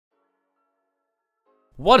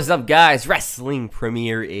What is up, guys? Wrestling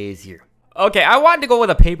Premiere is here. Okay, I wanted to go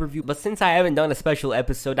with a pay-per-view, but since I haven't done a special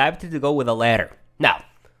episode, I opted to go with a ladder. Now,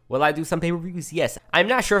 will I do some pay-per-views? Yes. I'm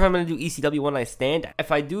not sure if I'm going to do ECW One Night Stand.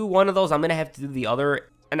 If I do one of those, I'm going to have to do the other.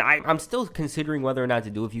 And I'm still considering whether or not to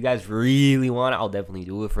do it. If you guys really want it, I'll definitely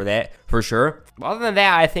do it for that, for sure. But other than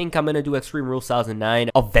that, I think I'm going to do Extreme Rules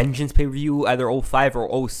 2009, a Vengeance pay-per-view, either 05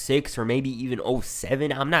 or 06, or maybe even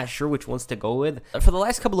 07. I'm not sure which ones to go with. For the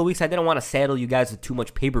last couple of weeks, I didn't want to saddle you guys with too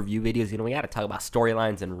much pay-per-view videos. You know, we got to talk about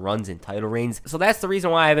storylines and runs and title reigns. So that's the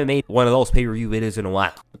reason why I haven't made one of those pay-per-view videos in a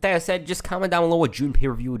while. With that said, just comment down below what June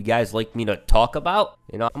pay-per-view would you guys like me to talk about.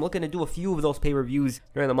 You know, I'm looking to do a few of those pay-per-views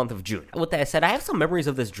during the month of June. With that said, I have some memories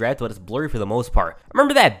of this draft, but it's blurry for the most part. I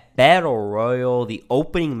remember that Battle Royal, the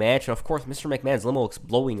opening match, and of course, Mr. McMahon's limo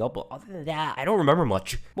blowing up. But other than that, I don't remember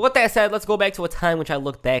much. But with that said, let's go back to a time which I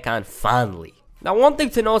look back on fondly. Now, one thing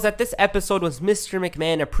to know is that this episode was Mr.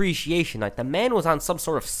 McMahon Appreciation Night. The man was on some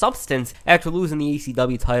sort of substance after losing the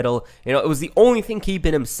ECW title. You know, it was the only thing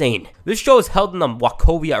keeping him sane. This show is held in the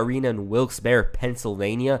Wachovia Arena in Wilkes-Barre,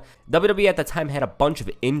 Pennsylvania. WWE at the time had a bunch of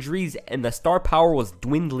injuries, and the star power was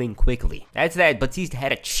dwindling quickly. That's that Batista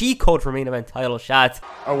had a cheat code for main event title shots.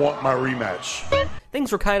 I want my rematch.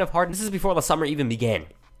 Things were kind of hard. This is before the summer even began.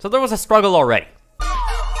 So there was a struggle already.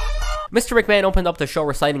 Mr. McMahon opened up the show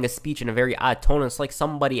reciting a speech in a very odd tone, and it's like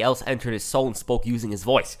somebody else entered his soul and spoke using his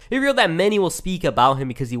voice. He revealed that many will speak about him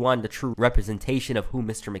because he wanted a true representation of who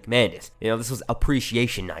Mr. McMahon is. You know, this was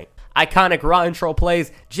Appreciation Night. Iconic Raw intro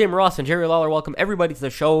plays. Jim Ross and Jerry Lawler welcome everybody to the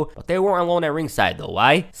show, but they weren't alone at ringside though.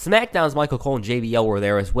 Why? SmackDown's Michael Cole and JBL were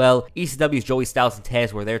there as well. ECW's Joey Styles and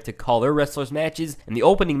Taz were there to call their wrestlers matches, and the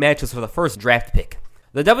opening match was for the first draft pick.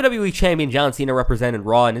 The WWE Champion John Cena represented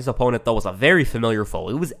Raw, and his opponent, though, was a very familiar foe.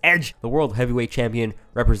 It was Edge, the World Heavyweight Champion,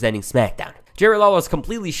 representing SmackDown. Jerry Lawler was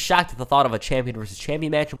completely shocked at the thought of a champion versus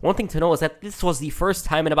champion match. One thing to know is that this was the first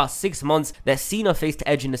time in about 6 months that Cena faced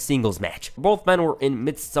Edge in a singles match. Both men were in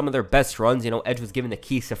midst some of their best runs. You know, Edge was given the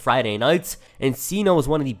keys to Friday nights, and Cena was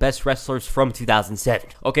one of the best wrestlers from 2007.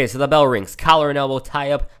 Okay, so the bell rings. Collar and elbow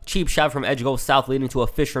tie-up. Cheap shot from Edge goes south, leading to a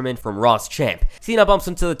fisherman from Raw's champ. Cena bumps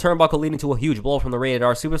into the turnbuckle, leading to a huge blow from the Rated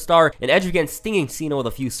R superstar, and Edge began stinging Cena with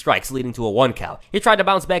a few strikes, leading to a 1 count. He tried to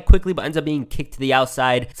bounce back quickly, but ends up being kicked to the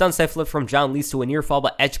outside. Sunset flip from John leads to a near fall,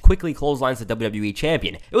 but Edge quickly clotheslines the WWE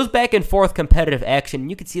Champion. It was back and forth competitive action, and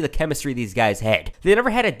you could see the chemistry these guys had. They never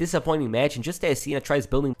had a disappointing match, and just as Cena tries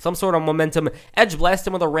building some sort of momentum, Edge blasts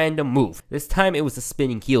him with a random move. This time, it was a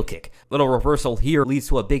spinning heel kick. Little reversal here leads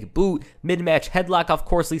to a big boot. Mid-match headlock, of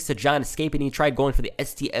course, leads to John escaping. He tried going for the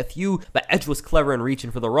STFU, but Edge was clever in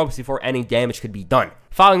reaching for the ropes before any damage could be done.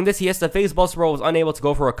 Following this, he hits the face buster, but was unable to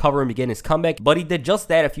go for a cover and begin his comeback, but he did just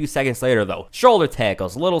that a few seconds later, though. Shoulder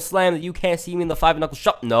tackles, little slam that you can't see me in the 5-knuckle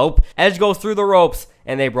shot. Nope. Edge goes through the ropes,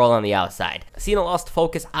 and they brawl on the outside. Cena lost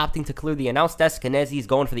focus, opting to clear the announce desk, and as he's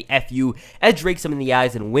going for the FU, Edge rakes him in the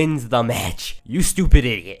eyes and wins the match. You stupid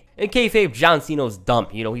idiot. In kayfabe, John Cena's dumb.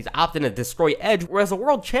 You know, he's opting to destroy Edge, whereas the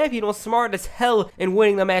world champion was smart as hell in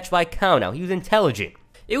winning the match by countout. He was intelligent.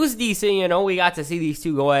 It was decent, you know, we got to see these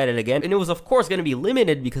two go at it again, and it was of course going to be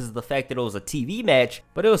limited because of the fact that it was a TV match,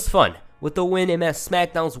 but it was fun. With the win, MS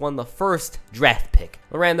SmackDown's won the first draft pick.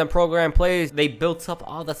 The random program plays, they built up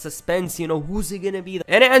all the suspense, you know, who's it gonna be?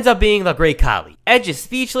 And it ends up being the Great Khali. Edge is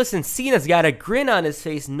speechless, and Cena's got a grin on his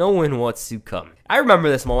face knowing what's to come. I remember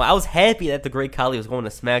this moment. I was happy that the Great Khali was going to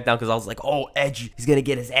SmackDown because I was like, oh, Edge, he's gonna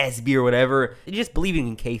get his ass beat or whatever. Just believing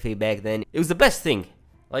in kayfabe back then, it was the best thing.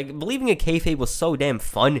 Like, believing in kayfabe was so damn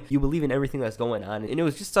fun. You believe in everything that's going on, and it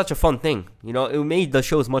was just such a fun thing. You know, it made the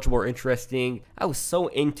shows much more interesting. I was so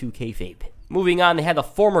into kayfabe. Moving on, they had the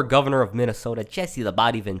former governor of Minnesota, Jesse the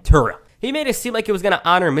Body Ventura. He made it seem like he was going to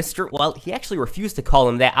honor Mr. Well, he actually refused to call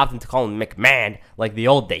him that, opting to call him McMahon, like the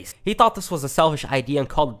old days. He thought this was a selfish idea and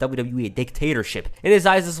called the WWE a dictatorship. In his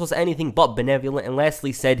eyes, this was anything but benevolent, and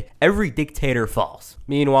lastly said, every dictator falls.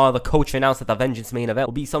 Meanwhile, the coach announced that the Vengeance main event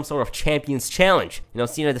will be some sort of Champions Challenge. You know,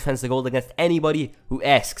 Cena defends the gold against anybody who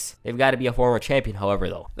asks. They've got to be a former champion, however,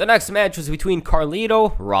 though. The next match was between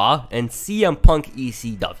Carlito, Raw, and CM Punk,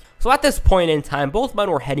 ECW. So at this point in time, both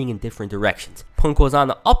men were heading in different directions. Punk was on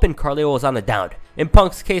the up and Carlito was on the down. In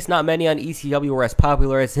Punk's case, not many on ECW were as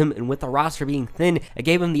popular as him, and with the roster being thin, it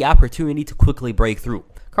gave him the opportunity to quickly break through.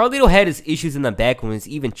 Carlito had his issues in the back when he was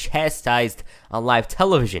even chastised on live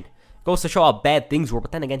television. Goes to show how bad things were,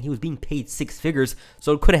 but then again, he was being paid 6 figures,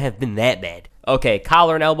 so it couldn't have been that bad. Okay,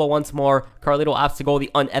 collar and elbow once more. Carlito opts to go the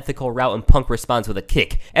unethical route, and Punk responds with a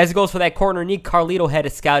kick. As he goes for that corner knee, Carlito had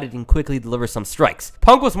it scouted and quickly delivers some strikes.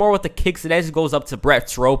 Punk was more with the kicks, and as he goes up to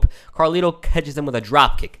Brett's rope, Carlito catches him with a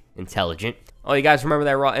drop kick. Intelligent. Oh, you guys remember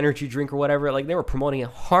that Raw energy drink or whatever? Like, they were promoting it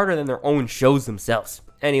harder than their own shows themselves.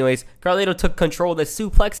 Anyways, Carlito took control of the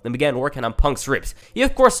suplex and began working on Punk's ribs. He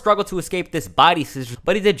of course struggled to escape this body scissors,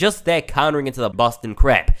 but he did just that, countering into the Boston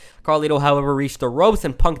Crab. Carlito, however, reached the ropes,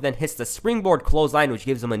 and Punk then hits the springboard clothesline, which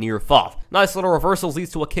gives him a near fall. Nice little reversals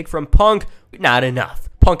leads to a kick from Punk, but not enough.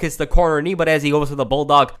 Punk hits the corner knee, but as he goes for the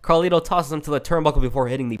bulldog, Carlito tosses him to the turnbuckle before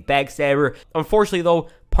hitting the backstabber. Unfortunately though,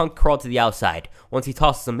 Punk crawled to the outside. Once he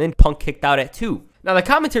tosses him in, Punk kicked out at 2. Now the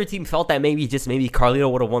commentary team felt that maybe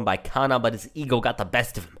Carlito would have won by count, but his ego got the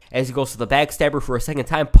best of him. As he goes to the backstabber for a second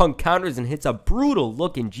time, Punk counters and hits a brutal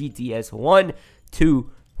looking GTS. 1,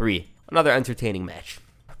 2, 3. Another entertaining match.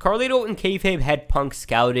 Carlito and kayfabe had Punk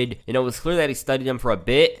scouted, and it was clear that he studied him for a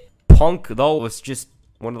bit. Punk, though, was just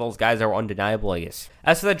one of those guys that were undeniable, I guess.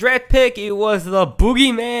 As for the draft pick, it was the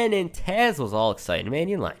Boogeyman, and Taz was all excited. Man,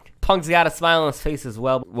 you lied. Punk's got a smile on his face as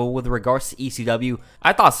well. Well, with regards to ECW,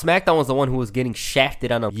 I thought SmackDown was the one who was getting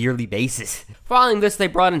shafted on a yearly basis. Following this, they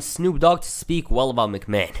brought in Snoop Dogg to speak well about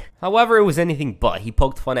McMahon. However, it was anything but. He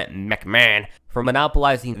poked fun at McMahon for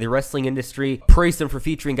monopolizing the wrestling industry, praised him for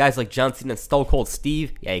featuring guys like John Cena and Stone Cold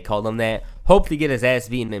Steve. Yeah, he called him that. Hoped to get his ass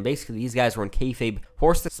beaten, and basically these guys were in kayfabe,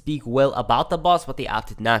 forced to speak well about the boss, but they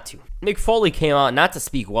opted not to. Mick Foley came out not to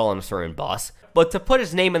speak well on a certain boss, but to put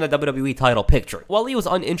his name in the WWE title picture. While he was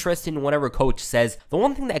uninterested in whatever coach says, the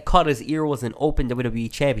one thing that caught his ear was an open WWE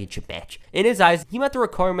Championship match. In his eyes, he met the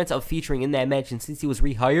requirements of featuring in that match, and since he was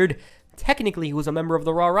rehired, technically he was a member of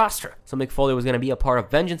the Raw roster. So Mick Foley was going to be a part of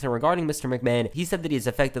Vengeance, and regarding Mr. McMahon, he said that he has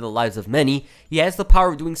affected the lives of many. He has the power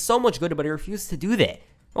of doing so much good, but he refuses to do that.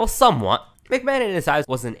 Well, somewhat. McMahon in his eyes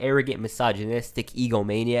was an arrogant, misogynistic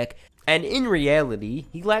egomaniac, and in reality,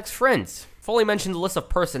 he lacks friends. Foley mentioned the list of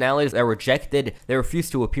personalities that were rejected, that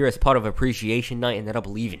refused to appear as part of Appreciation Night, and ended up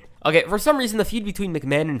leaving. Okay, for some reason, the feud between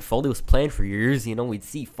McMahon and Foley was planned for years. You know, we'd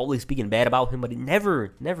see Foley speaking bad about him, but it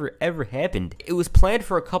never, ever happened. It was planned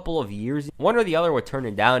for a couple of years. One or the other would turn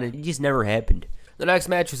it down, and it just never happened. The next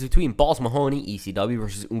match was between Balls Mahoney, ECW,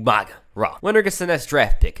 versus Umaga, Raw. Winner gets the next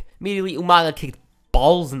draft pick. Immediately, Umaga kicked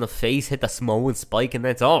Balls in the face, hit the Samoan spike, and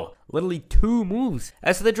that's all. Literally 2 moves.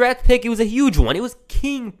 As for the draft pick, it was a huge one. It was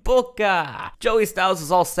King Booker. Joey Styles was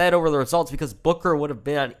all sad over the results because Booker would have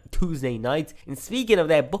been on Tuesday nights. And speaking of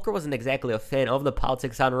that, Booker wasn't exactly a fan of the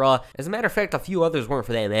politics on Raw. As a matter of fact, a few others weren't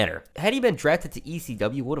for that matter. Had he been drafted to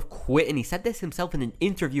ECW, he would have quit, and he said this himself in an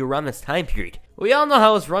interview around this time period. We all know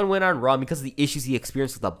how his run went on Raw because of the issues he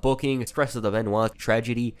experienced with the booking, stress of the Benoit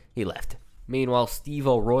tragedy. He left. Meanwhile,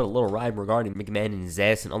 Steve-O wrote a little rhyme regarding McMahon and his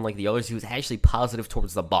ass, and unlike the others, he was actually positive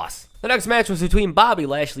towards the boss. The next match was between Bobby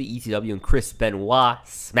Lashley, ECW, and Chris Benoit,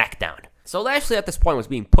 SmackDown. So Lashley at this point was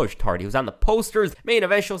being pushed hard. He was on the posters, main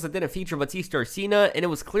event shows that didn't feature Batista or Cena, and it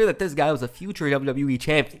was clear that this guy was a future WWE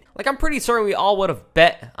champion. Like, I'm pretty certain we all would have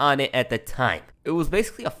bet on it at the time. It was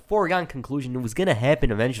basically a foregone conclusion. It was gonna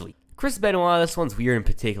happen eventually. Chris Benoit, this one's weird in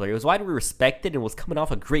particular. He was widely respected and was coming off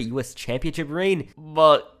a great US Championship reign,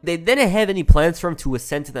 but they didn't have any plans for him to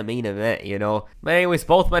ascend to the main event, you know? But anyways,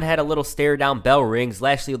 both men had a little stare down, bell rings,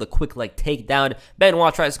 Lashley with a quick leg takedown.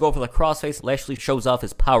 Benoit tries to go for the crossface, Lashley shows off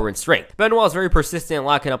his power and strength. Benoit was very persistent in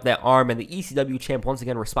locking up that arm, and the ECW champ once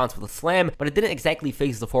again responds with a slam, but it didn't exactly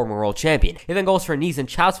phase the former world champion. He then goes for knees and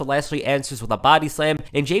chops, but Lashley answers with a body slam,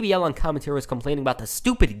 and JBL on commentary was complaining about the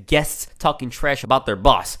stupid guests talking trash about their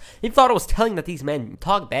boss. He thought it was telling that these men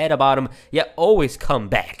talk bad about him, yet always come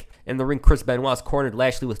back. In the ring, Chris Benoit's cornered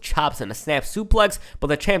Lashley with chops and a snap suplex, but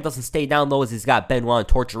the champ doesn't stay down low as he's got Benoit in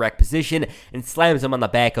torture rack position and slams him on the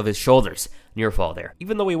back of his shoulders. Near fall there.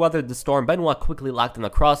 Even though he weathered the storm, Benoit quickly locked in the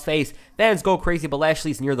crossface. Fans go crazy, but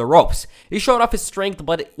Lashley's near the ropes. He showed off his strength,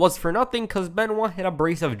 but it was for nothing because Benoit hit a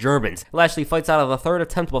brace of Germans. Lashley fights out of the third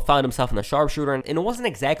attempt, but found himself in the sharpshooter, and it wasn't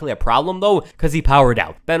exactly a problem though, because he powered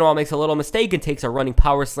out. Benoit makes a little mistake and takes a running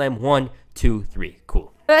power slam. 1, 2, 3.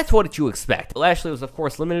 Cool. That's what you expect. Lashley was of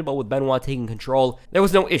course limited, but with Benoit taking control, there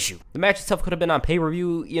was no issue. The match itself could have been on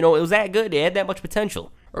pay-per-view, you know, it was that good, it had that much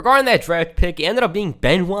potential. Regarding that draft pick, it ended up being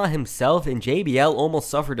Benoit himself, and JBL almost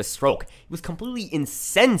suffered a stroke. He was completely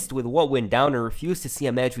incensed with what went down and refused to see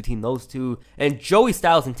a match between those two, and Joey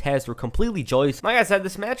Styles and Taz were completely joyous. Like I said,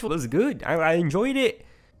 this match was good. I enjoyed it.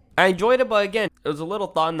 But again, there was a little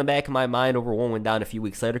thought in the back of my mind over what went down a few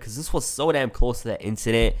weeks later, because this was so damn close to that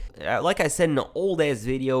incident. Like I said in an old-ass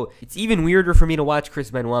video, it's even weirder for me to watch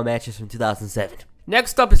Chris Benoit matches from 2007.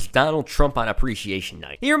 Next up is Donald Trump on Appreciation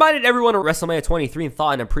Night. He reminded everyone of WrestleMania 23 and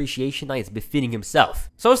thought an Appreciation Night is befitting himself.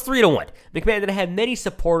 So it's 3-1. McMahon didn't have many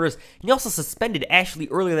supporters, and he also suspended Ashley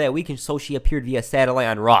earlier that week, and so she appeared via satellite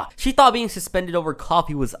on Raw. She thought being suspended over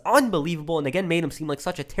coffee was unbelievable, and again made him seem like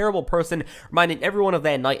such a terrible person, reminding everyone of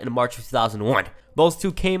that night in March of 2001. Those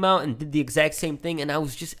two came out and did the exact same thing, and I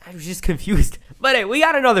was just confused. But hey, we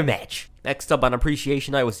got another match. Next up on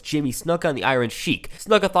Appreciation Night was Jimmy Snuka and the Iron Sheik.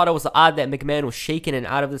 Snuka thought it was odd that McMahon was shaken and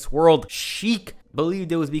out of this world. Sheik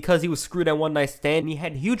believed it was because he was screwed on one night stand, and he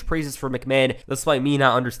had huge praises for McMahon, despite me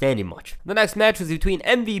not understanding much. The next match was between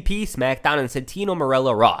MVP SmackDown and Santino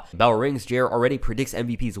Marella Raw. Bell rings, JR already predicts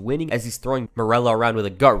MVP's winning as he's throwing Marella around with a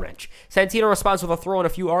gut wrench. Santino responds with a throw and a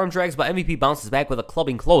few arm drags, but MVP bounces back with a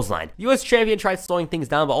clubbing clothesline. The US champion tries slowing things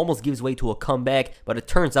down, but almost gives way to a comeback, but it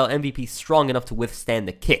turns out MVP's strong enough to withstand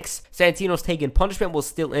the kicks. Santino's taking punishment, was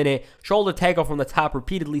still in it. Shoulder tackle from the top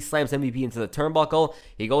repeatedly slams MVP into the turnbuckle.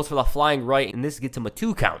 He goes for the flying right, and this gets him a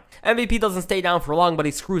 2 count. MVP doesn't stay down for long, but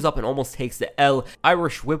he screws up and almost takes the L.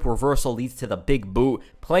 Irish whip reversal leads to the big boot.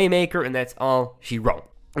 Playmaker, and that's all she wrote.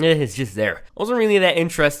 It's just there. I wasn't really that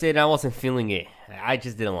interested. I wasn't feeling it. I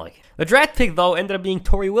just didn't like it. The draft pick, though, ended up being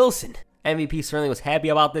Tori Wilson. MVP certainly was happy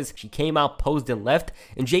about this. She came out, posed, and left,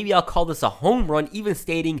 and JBL called this a home run, even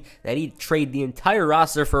stating that he'd trade the entire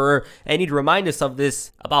roster for her, and he'd remind us of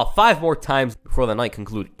this about 5 more times before the night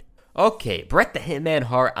concluded. Okay, Bret the Hitman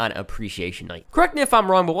Hart on Appreciation Night. Correct me if I'm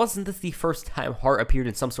wrong, but wasn't this the first time Hart appeared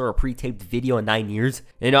in some sort of pre-taped video in 9 years?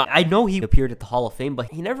 You know, I know he appeared at the Hall of Fame,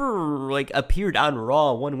 but he never, appeared on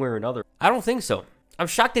Raw one way or another. I don't think so. I'm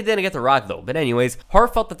shocked they didn't get The Rock, though. But anyways,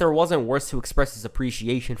 Hart felt that there wasn't worse to express his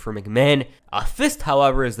appreciation for McMahon. A fist,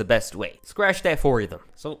 however, is the best way. Scratch that for them.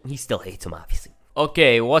 So, he still hates him, obviously.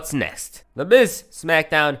 Okay, what's next? The Miz,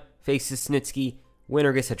 SmackDown, faces Snitsky.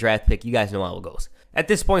 Winner gets a draft pick. You guys know how it goes. At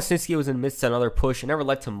this point, Snitsky was in the midst of another push and never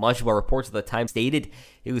led to much, but reports at the time stated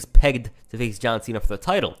he was pegged to face John Cena for the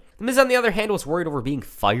title. The Miz, on the other hand, was worried over being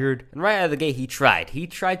fired, and right out of the gate, he tried. He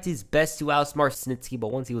tried his best to outsmart Snitsky,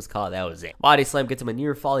 but once he was caught, that was it. Body slam gets him a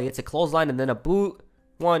near fall, he hits a clothesline, and then a boot.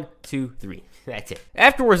 1, 2, 3. That's it.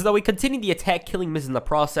 Afterwards, though, he continued the attack, killing Miz in the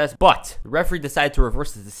process, but the referee decided to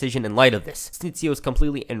reverse the decision in light of this. Snitsky was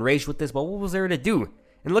completely enraged with this, but what was there to do?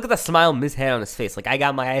 And look at the smile Miz had on his face, like, I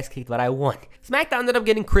got my ass kicked, but I won. SmackDown ended up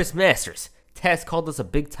getting Chris Masters. Taz called this a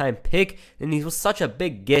big-time pick, and he was such a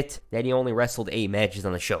big get that he only wrestled 8 matches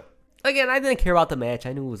on the show. Again, I didn't care about the match.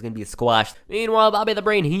 I knew it was going to be a squash. Meanwhile, Bobby the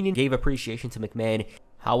Brain Heenan gave appreciation to McMahon.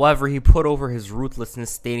 However, he put over his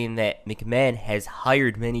ruthlessness, stating that McMahon has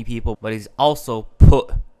hired many people, but he's also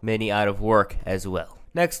put many out of work as well.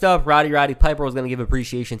 Next up, Roddy Piper was going to give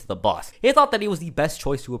appreciation to the boss. He thought that he was the best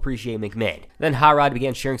choice to appreciate McMahon. Then Hot Rod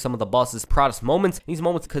began sharing some of the boss's proudest moments. These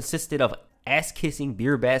moments consisted of ass-kissing,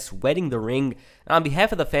 beer baths, wetting the ring. And on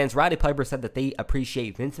behalf of the fans, Roddy Piper said that they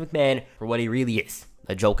appreciate Vince McMahon for what he really is.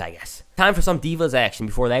 A joke, I guess. Time for some Divas action.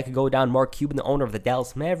 Before that could go down, Mark Cuban, the owner of the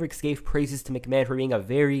Dallas Mavericks, gave praises to McMahon for being a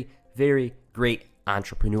very, very great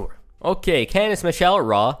entrepreneur. Okay, Candice Michelle at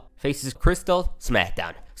Raw faces Crystal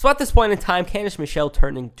SmackDown. So at this point in time, Candice Michelle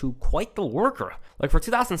turned into quite the worker. Like, for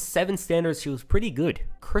 2007 standards, she was pretty good.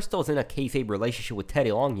 Crystal's in a kayfabe relationship with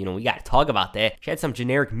Teddy Long, you know, we gotta talk about that. She had some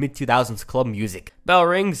generic mid-2000s club music. Bell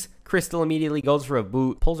rings, Crystal immediately goes for a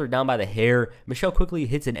boot, pulls her down by the hair. Michelle quickly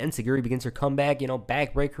hits an enziguri, begins her comeback, you know,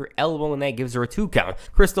 backbreaker, elbow, and that gives her a 2 count.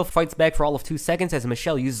 Crystal fights back for all of 2 seconds as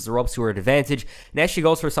Michelle uses the ropes to her advantage. And as she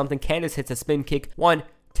goes for something, Candice hits a spin kick. 1,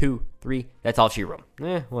 2, 3. That's all she wrote.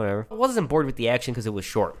 Whatever. I wasn't bored with the action because it was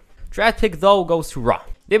short. Draft pick, though, goes to Raw.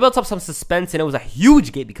 They built up some suspense, and it was a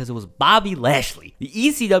huge get because it was Bobby Lashley. The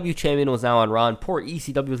ECW champion was now on Raw, and poor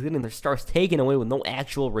ECW was getting their stars taken away with no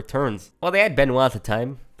actual returns. Well, they had Benoit at the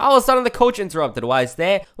time. All of a sudden, the coach interrupted. Why is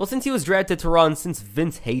that? Well, since he was drafted to Raw, and since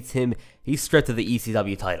Vince hates him, he's stripped of the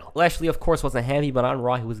ECW title. Lashley, of course, wasn't happy, but on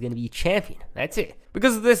Raw, he was going to be champion. That's it.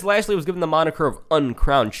 Because of this, Lashley was given the moniker of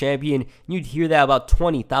uncrowned champion. You'd hear that about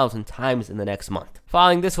 20,000 times in the next month.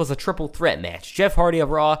 Following this was a triple threat match. Jeff Hardy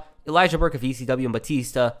of Raw, Elijah Burke of ECW, and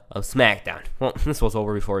Batista of SmackDown. Well, this was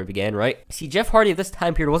over before we began, right? See, Jeff Hardy at this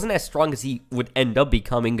time period wasn't as strong as he would end up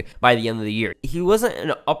becoming by the end of the year. He wasn't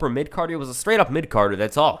an upper mid-carder, he was a straight-up mid-carder,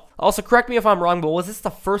 that's all. Also, correct me if I'm wrong, but was this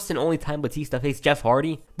the first and only time Batista faced Jeff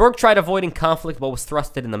Hardy? Burke tried avoiding conflict, but was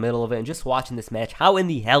thrusted in the middle of it, and just watching this match, how in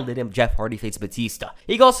the hell did Jeff Hardy face Batista?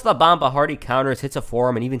 He goes to the bomb, but Hardy counters, hits a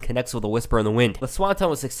forearm, and even connects with a whisper in the wind. The Swanton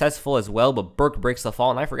was successful as well, but Burke breaks the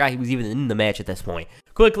fall, and I forgot he was even in the match at this point.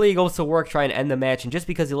 Quickly, he goes to work trying to end the match, and just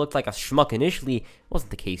because he looked like a schmuck initially,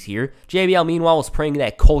 wasn't the case here. JBL, meanwhile, was praying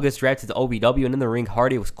that Cole gets drafted to OVW, and in the ring,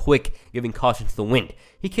 Hardy was quick, giving caution to the wind.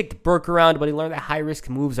 He kicked Burke around, but he learned that high-risk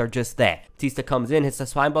moves are just that. Batista comes in, hits the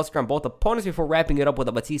spinebuster on both opponents before wrapping it up with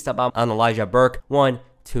a Batista bomb on Elijah Burke. 1,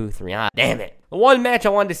 2, 3. Ah, damn it. The one match I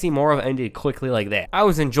wanted to see more of ended quickly like that. I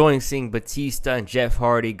was enjoying seeing Batista and Jeff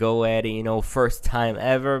Hardy go at it, you know, first time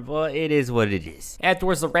ever, but it is what it is.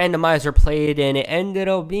 Afterwards, the randomizer played, and it ended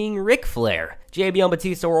up being Ric Flair. JBL and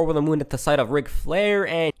Batista were over the moon at the sight of Ric Flair,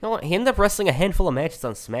 and you know what? He ended up wrestling a handful of matches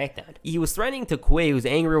on SmackDown. He was threatening to quit, he was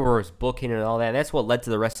angry over his booking and all that, and that's what led to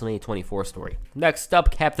the WrestleMania 24 story. Next up,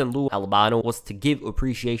 Captain Lou Albano was to give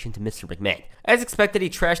appreciation to Mr. McMahon. As expected, he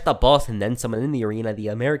trashed the boss and then someone in the arena. The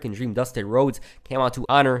American Dream, Dustin Rhodes, came out to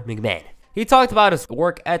honor McMahon. He talked about his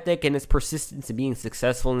work ethic and his persistence in being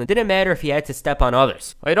successful, and it didn't matter if he had to step on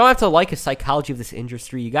others. Well, you don't have to like his psychology of this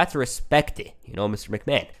industry, you got to respect it, you know, Mr.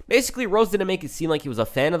 McMahon. Basically, Rose didn't make it seem like he was a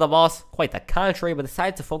fan of the boss, quite the contrary, but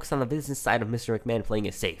decided to focus on the business side of Mr. McMahon playing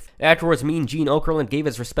it safe. Afterwards, Mean Gene Okerlund gave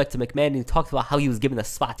his respect to McMahon, and he talked about how he was given the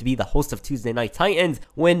spot to be the host of Tuesday Night Titans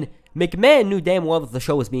when McMahon knew damn well that the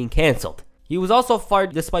show was being canceled. He was also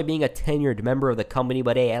fired despite being a tenured member of the company,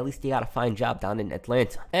 but hey, at least he got a fine job down in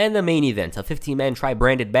Atlanta. And the main event, a 15-man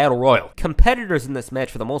tri-branded battle royal. Competitors in this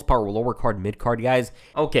match for the most part were lower card, mid card guys.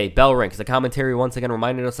 Okay, bell rings. The commentary once again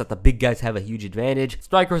reminded us that the big guys have a huge advantage.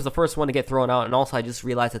 Striker was the first one to get thrown out, and also I just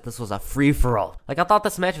realized that this was a free-for-all. Like, I thought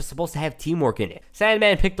this match was supposed to have teamwork in it.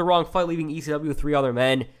 Sandman picked the wrong fight, leaving ECW with 3 other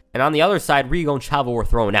men, and on the other side, Rigo and Chavo were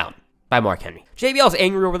thrown out by Mark Henry. JBL's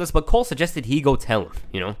angry over this, but Cole suggested he go tell him,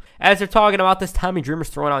 you know. As they're talking about this, Tommy Dreamer's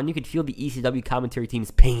thrown out, and you could feel the ECW commentary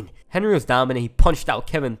team's pain. Henry was dominant, he punched out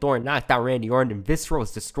Kevin Thorne, knocked out Randy Orton, and Viscera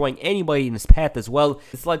was destroying anybody in his path as well.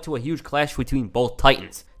 This led to a huge clash between both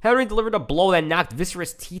Titans. Henry delivered a blow that knocked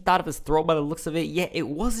Viscera's teeth out of his throat by the looks of it, yet it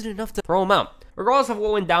wasn't enough to throw him out. Regardless of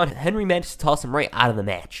what went down, Henry managed to toss him right out of the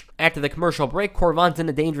match. After the commercial break, Corvan's in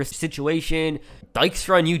a dangerous situation.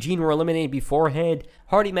 Dykstra and Eugene were eliminated beforehand.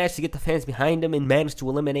 Hardy managed to get the fans behind him and managed to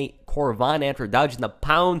eliminate Corvan after dodging the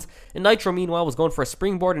pounds. And Nitro, meanwhile, was going for a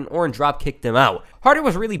springboard and Orton drop kicked him out. Hardy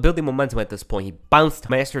was really building momentum at this point. He bounced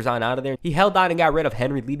Masters on out of there. He held on and got rid of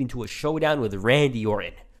Henry, leading to a showdown with Randy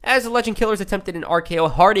Orton. As the Legend Killers attempted an RKO,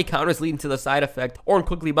 Hardy counters leading to the side effect. Orton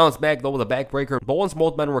quickly bounced back though with a backbreaker, but once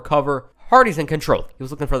both men recover, Hardy's in control. He was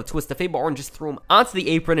looking for the twist of fate, but Orton just threw him onto the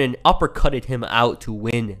apron and uppercutted him out to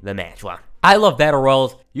win the match. Wow. I love Battle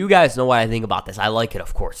Royals. You guys know what I think about this. I like it,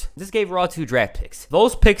 of course. This gave Raw 2 draft picks.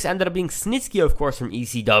 Those picks ended up being Snitsky, of course, from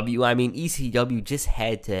ECW. I mean, ECW just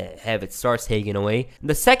had to have its stars taken away.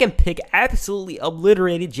 The second pick absolutely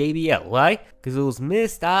obliterated JBL. Why? Because it was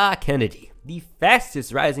Mr. Kennedy, the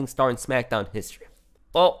fastest rising star in SmackDown history.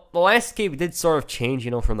 Well, the landscape did sort of change,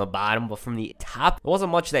 you know, from the bottom, but from the top, there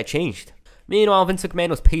wasn't much that changed. Meanwhile, Vince McMahon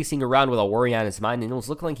was pacing around with a worry on his mind, and it was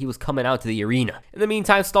looking like he was coming out to the arena. In the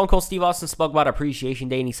meantime, Stone Cold Steve Austin spoke about Appreciation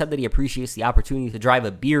Day, and he said that he appreciates the opportunity to drive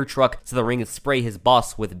a beer truck to the ring and spray his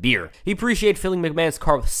boss with beer. He appreciated filling McMahon's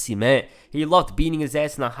car with cement. He loved beating his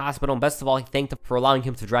ass in the hospital, and best of all, he thanked him for allowing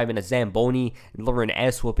him to drive in a Zamboni and deliver an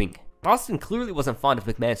ass-whooping. Austin clearly wasn't fond of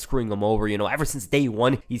McMahon screwing him over, you know, ever since day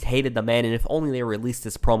one, he's hated the man, and if only they released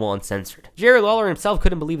this promo uncensored. Jerry Lawler himself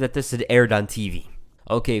couldn't believe that this had aired on TV.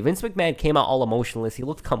 Okay, Vince McMahon came out all emotionless. He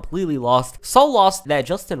looked completely lost. So lost that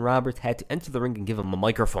Justin Roberts had to enter the ring and give him a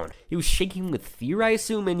microphone. He was shaking with fear, I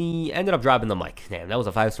assume, and he ended up dropping the mic. Damn, that was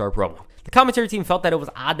a 5-star promo. The commentary team felt that it was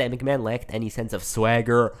odd that McMahon lacked any sense of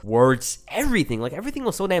swagger, words, everything. Like, everything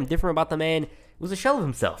was so damn different about the man. It was a shell of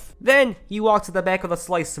himself. Then, he walked to the back with a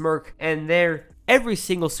slight smirk, and there, every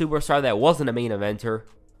single superstar that wasn't a main eventer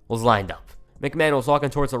was lined up. McMahon was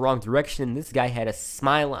walking towards the wrong direction, and this guy had a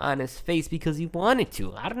smile on his face because he wanted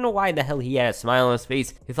to. I don't know why the hell he had a smile on his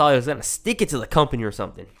face. He thought he was going to stick it to the company or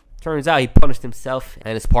something. Turns out he punished himself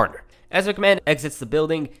and his partner. As McMahon exits the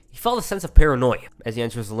building, he felt a sense of paranoia. As he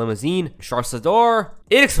enters the limousine, shuts the door,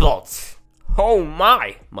 it explodes. Oh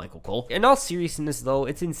my, Michael Cole. In all seriousness though,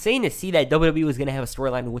 it's insane to see that WWE was going to have a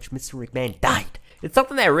storyline in which Mr. McMahon died. It's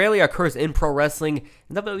something that rarely occurs in pro wrestling,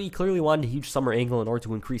 and WWE clearly wanted a huge summer angle in order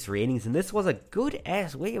to increase ratings, and this was a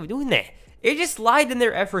good-ass way of doing that. It just lied in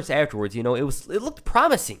their efforts afterwards, you know, it looked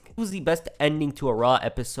promising. It was the best ending to a Raw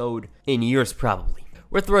episode in years, probably.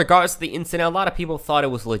 With regards to the incident, a lot of people thought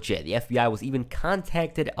it was legit. The FBI was even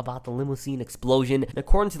contacted about the limousine explosion, and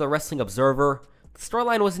according to the Wrestling Observer, the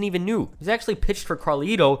storyline wasn't even new. It was actually pitched for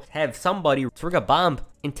Carlito to have somebody rig a bomb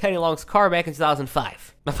in Teddy Long's car back in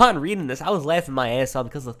 2005. Upon reading this, I was laughing my ass off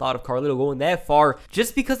because the thought of Carlito going that far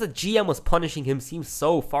just because the GM was punishing him seems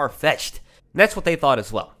so far-fetched. And that's what they thought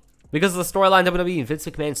as well. Because of the storyline, WWE and Vince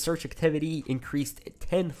McMahon's search activity increased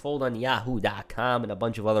tenfold on Yahoo.com and a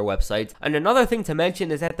bunch of other websites. And another thing to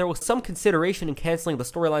mention is that there was some consideration in canceling the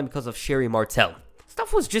storyline because of Sherry Martel.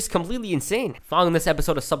 Stuff was just completely insane. Following this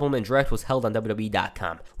episode, a supplement draft was held on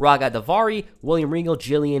WWE.com. Raw got Daivari, William Regal,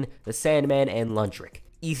 Jillian, The Sandman, and Lundrick.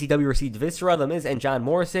 ECW received Viscera, The Miz, and John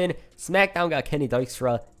Morrison. SmackDown got Kenny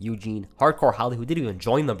Dykstra, Eugene, Hardcore Holly, who didn't even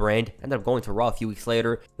join the brand, ended up going to Raw a few weeks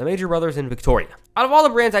later, the Major Brothers, and Victoria. Out of all the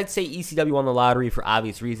brands, I'd say ECW won the lottery for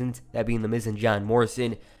obvious reasons, that being The Miz and John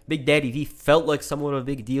Morrison. Big Daddy V felt like somewhat of a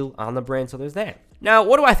big deal on the brand, so there's that. Now,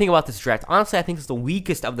 what do I think about this draft? Honestly, I think it's the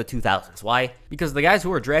weakest of the 2000s. Why? Because the guys who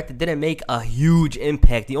were drafted didn't make a huge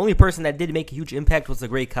impact. The only person that did make a huge impact was the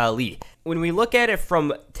Great Khali. When we look at it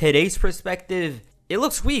from today's perspective, it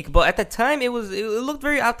looks weak, but at the time, it looked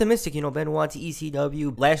very optimistic. You know, Benoit to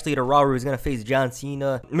ECW, Lashley to Raw, where he was going to face John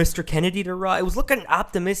Cena, Mr. Kennedy to Raw. It was looking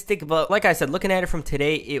optimistic, but like I said, looking at it from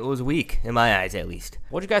today, it was weak, in my eyes at least.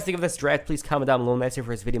 What do you guys think of this draft? Please comment down below, and that's it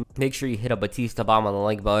for this video. Make sure you hit a Batista bomb on the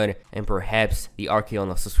like button, and perhaps the RKO on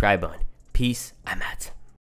the subscribe button. Peace, I'm out.